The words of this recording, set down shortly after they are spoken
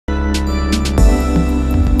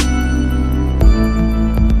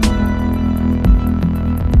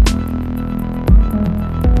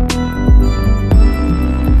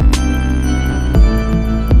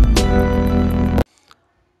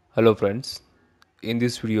Hello friends, in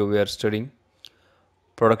this video we are studying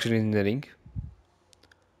production engineering,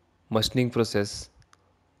 machining process,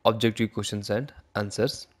 objective questions and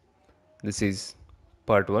answers. This is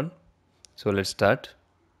part 1. So let's start.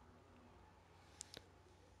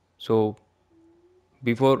 So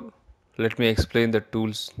before, let me explain the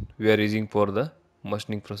tools we are using for the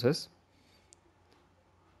machining process.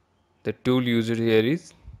 The tool used here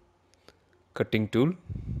is cutting tool,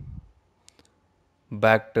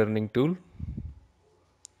 back turning tool,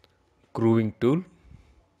 grooving tool,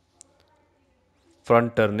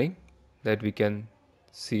 front turning that we can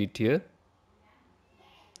see it here,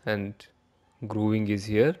 and grooving is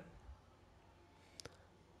here,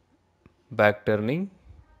 back turning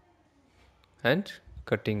and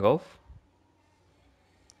cutting off,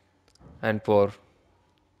 and for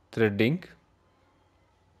threading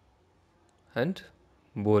and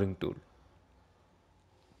boring tool.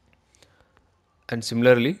 And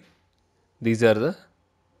similarly, these are the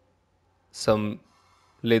some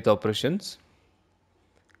lathe operations: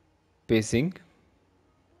 pacing,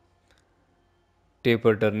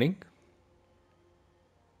 taper turning,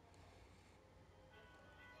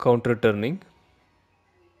 counter turning,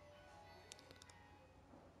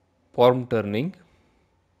 palm turning,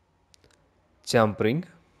 champering,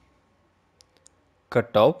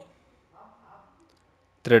 cut off,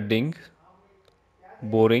 threading,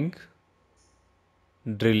 boring,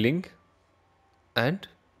 drilling, and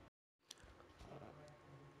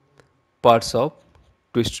parts of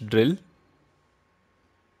twist drill.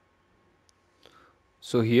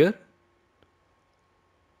 So here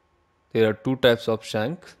there are two types of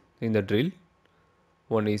shank in the drill.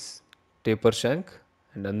 One is taper shank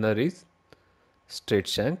and another is straight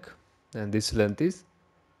shank, and this length is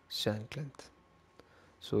shank length.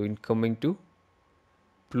 So in coming to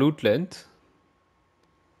flute length,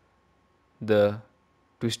 the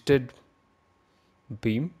twisted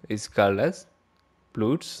beam is called as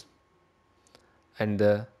flutes, and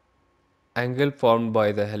the angle formed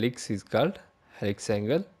by the helix is called helix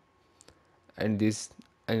angle, and this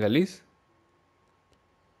angle is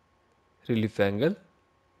relief angle.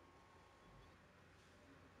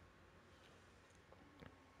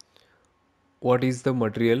 What is the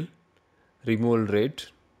material removal rate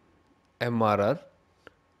MRR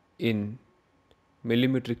in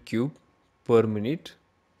millimeter cube per minute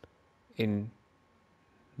in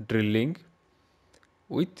drilling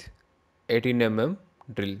with 18 mm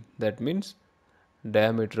drill? That means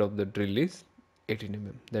diameter of the drill is 18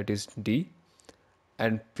 mm, that is D,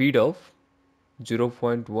 and speed of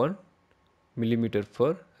 0.1 millimeter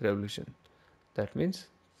per revolution. That means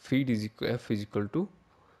feed is F is equal to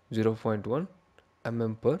 0.1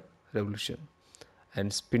 mm per revolution,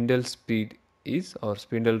 and spindle speed is, or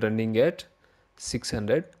spindle running at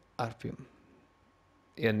 600 rpm.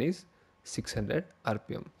 N is 600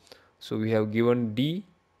 rpm. So we have given D,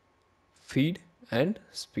 feed and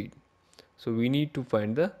speed. So we need to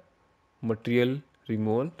find the material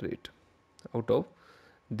removal rate. Out of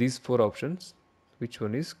these four options, which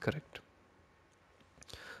one is correct?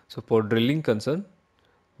 So for drilling concern,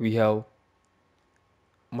 we have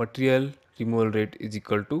material removal rate is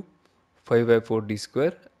equal to 5 by 4 d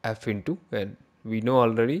square f into n. We know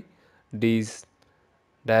already d is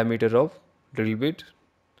diameter of drill bit,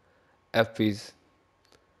 f is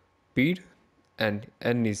speed, and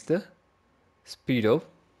n is the speed of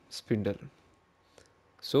spindle.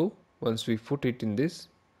 So once we put it in this,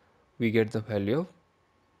 we get the value of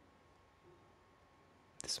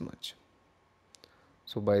this much.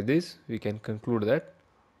 So by this we can conclude that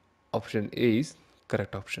option A is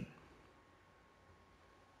correct option.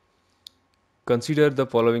 Consider the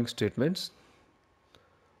following statements.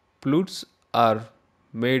 Flutes are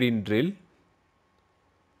made in drill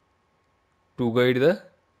to guide the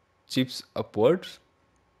chips upwards,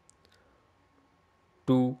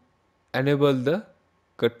 to enable the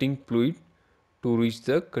cutting fluid to reach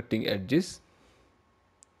the cutting edges,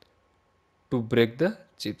 to break the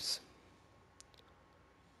chips.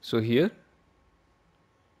 So here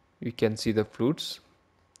you can see the flutes.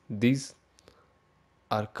 These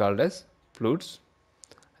are called as flutes,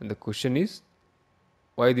 and the question is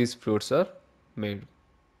why these flutes are made.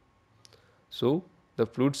 So the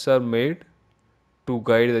flutes are made to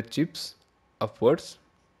guide the chips upwards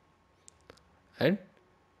and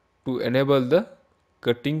to enable the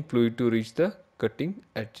cutting fluid to reach the cutting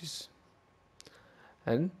edges,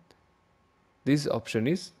 and this option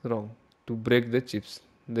is wrong. To break the chips,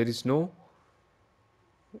 there is no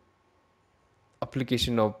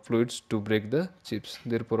application of fluids to break the chips,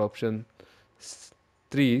 therefore option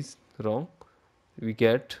 3 is wrong. We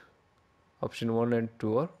get option 1 and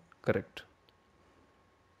 2 are correct.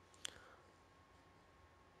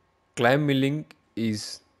 clamp milling is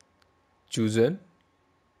chosen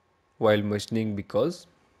while machining because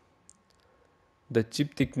the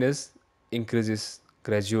chip thickness increases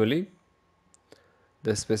gradually,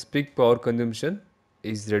 the specific power consumption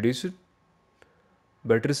is reduced,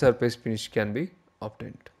 better surface finish can be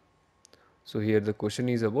obtained. So here the question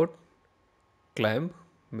is about clamp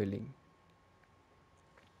milling.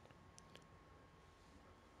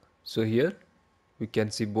 So here we can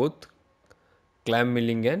see both clamp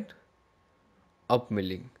milling and up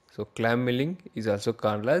milling. So clamp milling is also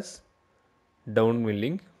called as down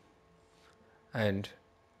milling, and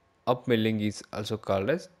up milling is also called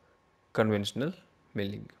as conventional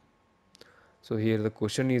milling. So here the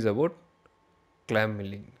question is about clamp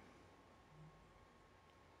milling.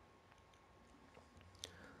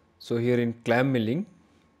 So here in clamp milling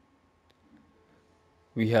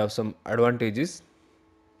we have some advantages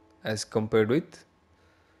as compared with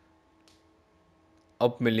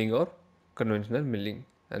up milling or conventional milling,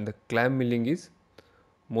 and the clamp milling is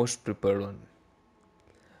most preferred one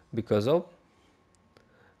because of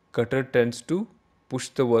cutter tends to push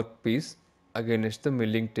the workpiece against the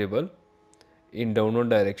milling table in downward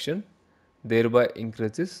direction, thereby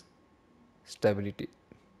increases stability.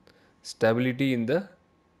 Stability in the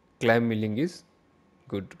clamp milling is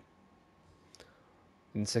good.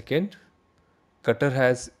 In second, cutter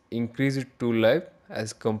has increased tool life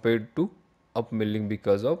as compared to up milling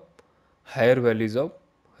because of higher values of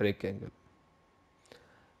rake angle.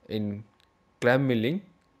 In clamp milling,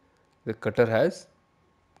 the cutter has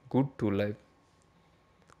good tool life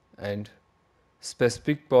and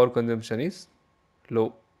specific power consumption is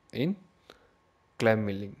low in clamp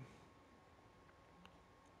milling.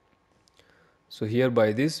 So here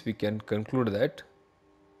by this we can conclude that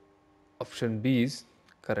option B is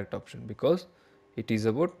correct option because it is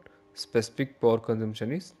about specific power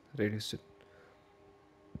consumption is reduced,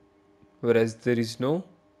 whereas there is no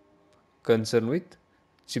concern with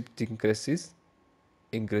chip thickness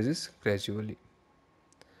increases gradually.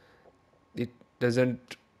 It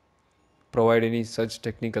doesn't provide any such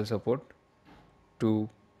technical support to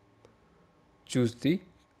choose the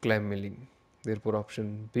clamp milling. Therefore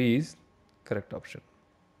option B is correct option.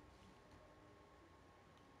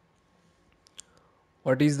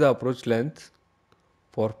 What is the approach length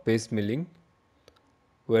for face milling,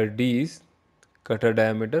 where D is cutter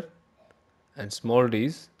diameter and small d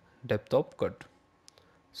is depth of cut?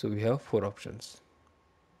 So we have four options.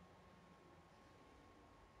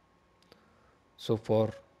 So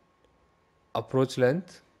for approach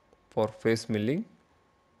length for face milling,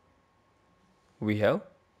 we have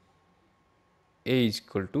A is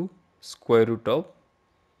equal to square root of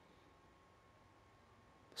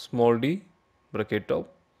small d bracket of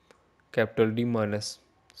capital D minus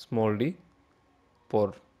small d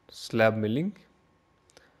for slab milling,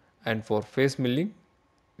 and for face milling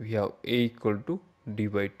we have A equal to d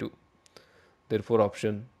by 2. Therefore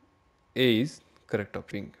option A is correct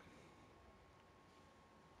option.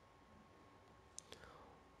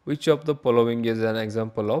 Which of the following is an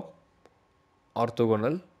example of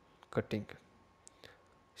orthogonal cutting?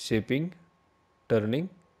 Shaping, turning,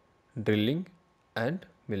 drilling and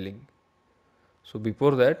milling. So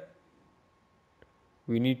before that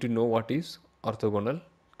we need to know what is orthogonal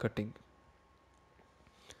cutting.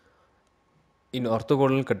 In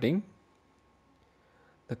orthogonal cutting,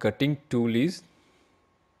 the cutting tool is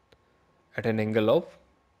at an angle of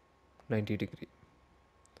 90 degree,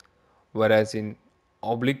 whereas in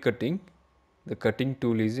oblique cutting the cutting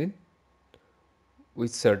tool is in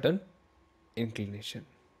with certain inclination.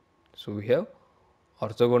 So we have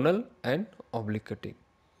orthogonal and oblique cutting.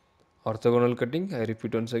 Orthogonal cutting, I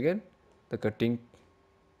repeat once again, the cutting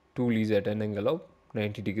tool is at an angle of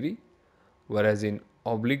 90 degree, whereas in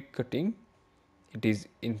oblique cutting it is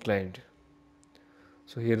inclined.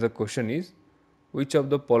 So here the question is, which of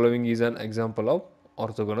the following is an example of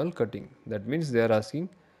orthogonal cutting? That means they are asking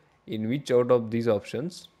in which out of these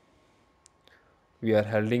options we are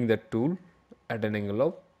holding the tool at an angle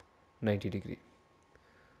of 90 degree.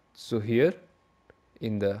 So here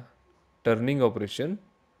in the turning operation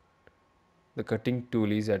the cutting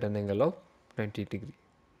tool is at an angle of 90 degree.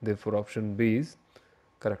 Therefore option B is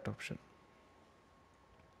correct option.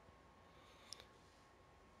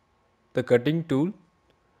 The cutting tool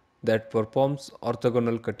that performs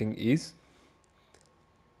orthogonal cutting is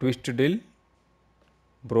twist drill,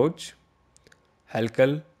 broach,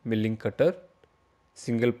 helical milling cutter,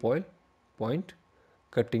 single point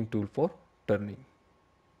cutting tool for turning.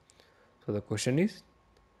 So the question is,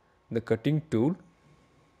 the cutting tool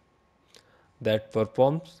that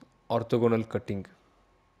performs orthogonal cutting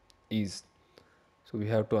is, so we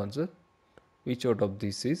have to answer which out of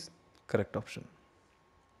these is correct option.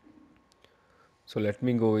 So let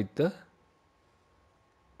me go with the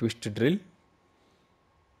twist drill.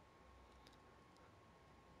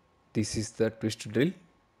 This is the twist drill,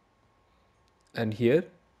 and here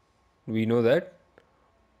we know that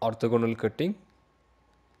orthogonal cutting,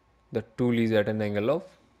 the tool is at an angle of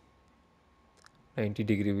 90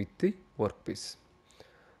 degree with the workpiece.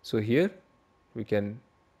 So here we can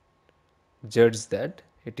judge that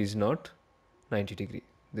it is not 90 degree.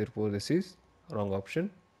 Therefore, this is wrong option.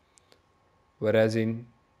 Whereas in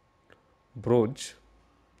broach,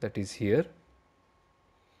 that is here,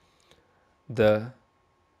 the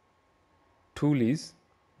tool is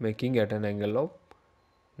making at an angle of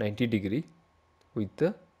 90 degree with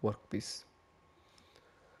the workpiece.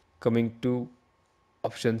 Coming to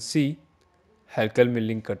option C, helical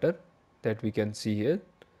milling cutter, that we can see here.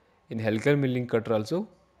 In helical milling cutter also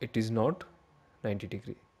it is not 90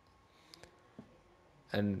 degree,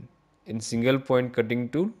 and in single point cutting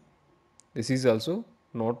tool this is also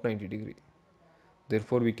not 90 degree.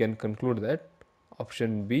 Therefore, we can conclude that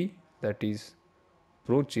option B, that is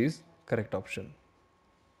broach, is correct option.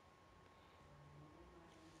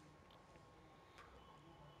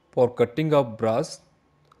 For cutting of brass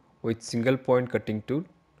with single point cutting tool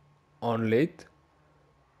on lathe,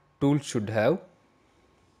 tool should have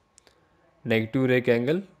negative rake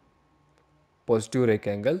angle, positive rake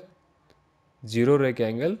angle, zero rake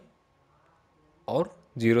angle, or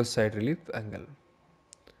zero side relief angle.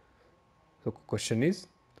 So question is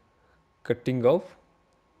cutting of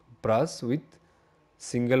brass with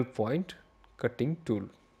single point cutting tool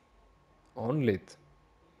on lathe.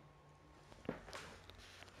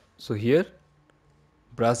 So here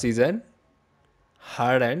brass is an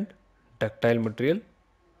hard and ductile material.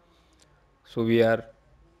 So we are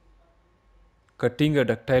cutting a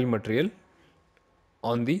ductile material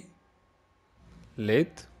on the lathe,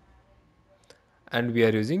 and we are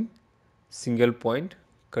using single point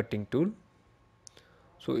cutting tool.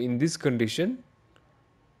 So in this condition,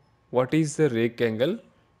 what is the rake angle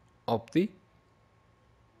of the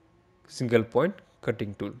single point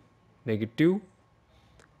cutting tool? Negative,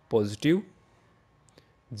 positive,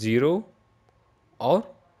 0, or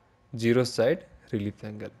 0 side relief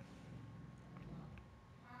angle.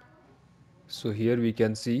 So here we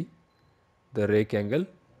can see the rake angle.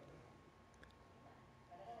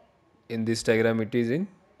 In this diagram it is in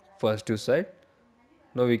positive side.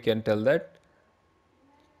 Now we can tell that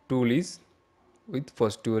tool is with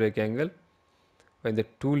positive rake angle. When the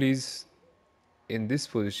tool is in this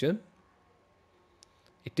position,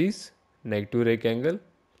 it is negative rake angle,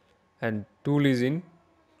 and tool is in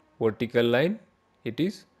vertical line, it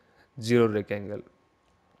is 0 rake angle.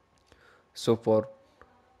 So for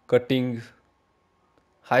cutting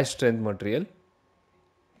high strength material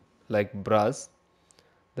like brass,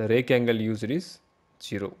 the rake angle used is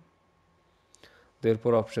 0.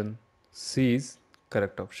 Therefore, option C is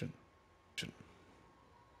correct option.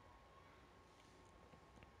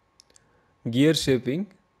 Gear shaping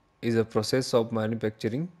is a process of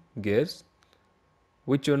manufacturing gears.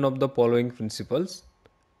 Which one of the following principles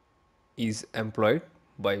is employed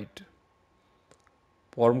by it?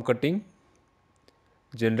 Form cutting,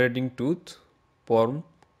 generating tooth form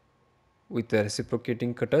with a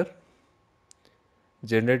reciprocating cutter,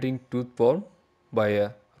 generating tooth form by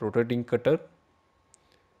a rotating cutter,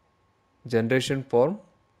 generation form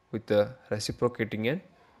with a reciprocating and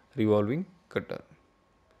revolving cutter.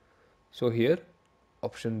 So here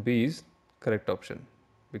option B is correct option,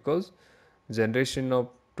 because generation of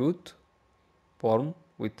tooth form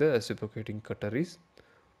with the reciprocating cutter is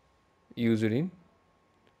used in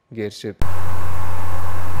gear shape.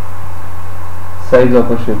 Size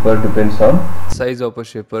of a shaper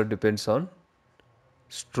depends on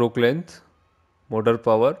stroke length, motor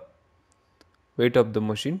power, weight of the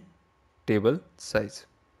machine, table size.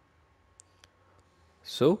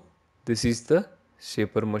 So this is the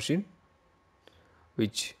shaper machine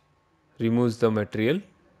which removes the material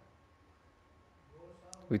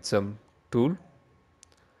with some tool,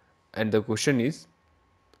 and the question is,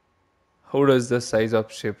 how does the size of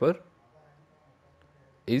shaper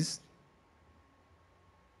is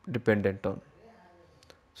dependent on?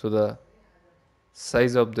 So the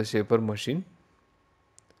size of the shaper machine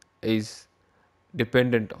is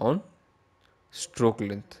dependent on stroke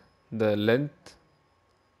length. The length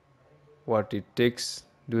what it takes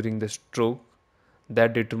during the stroke,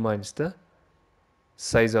 that determines the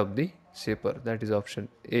size of the shaper. That is option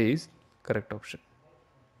A is correct option.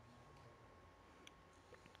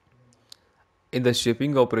 In the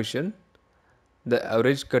shaping operation, the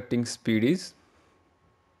average cutting speed is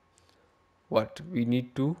what? We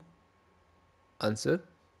need to answer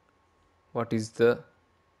what is the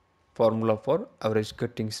formula for average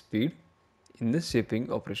cutting speed in the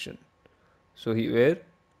shaping operation. So here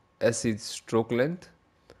S is stroke length,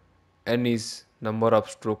 N is number of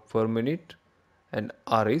stroke per minute, and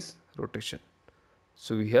R is rotation.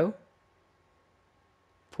 So we have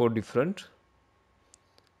 4 different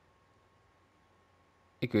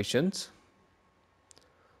equations.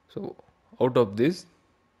 So out of this,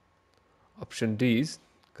 option D is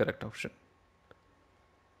correct option.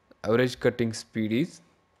 Average cutting speed is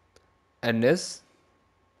Ns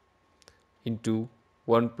into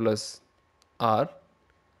 1 plus R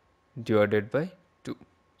divided by 2.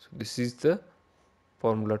 So this is the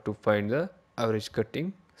formula to find the average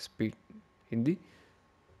cutting speed in the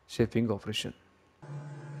shaping operation.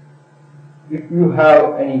 If you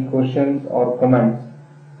have any questions or comments,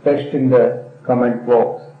 text in the comment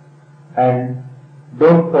box, and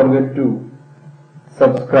don't forget to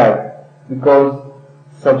subscribe, because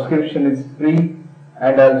subscription is free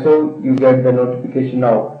and also you get the notification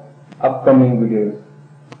of upcoming videos.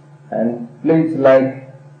 And please like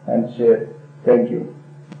and share. Thank you.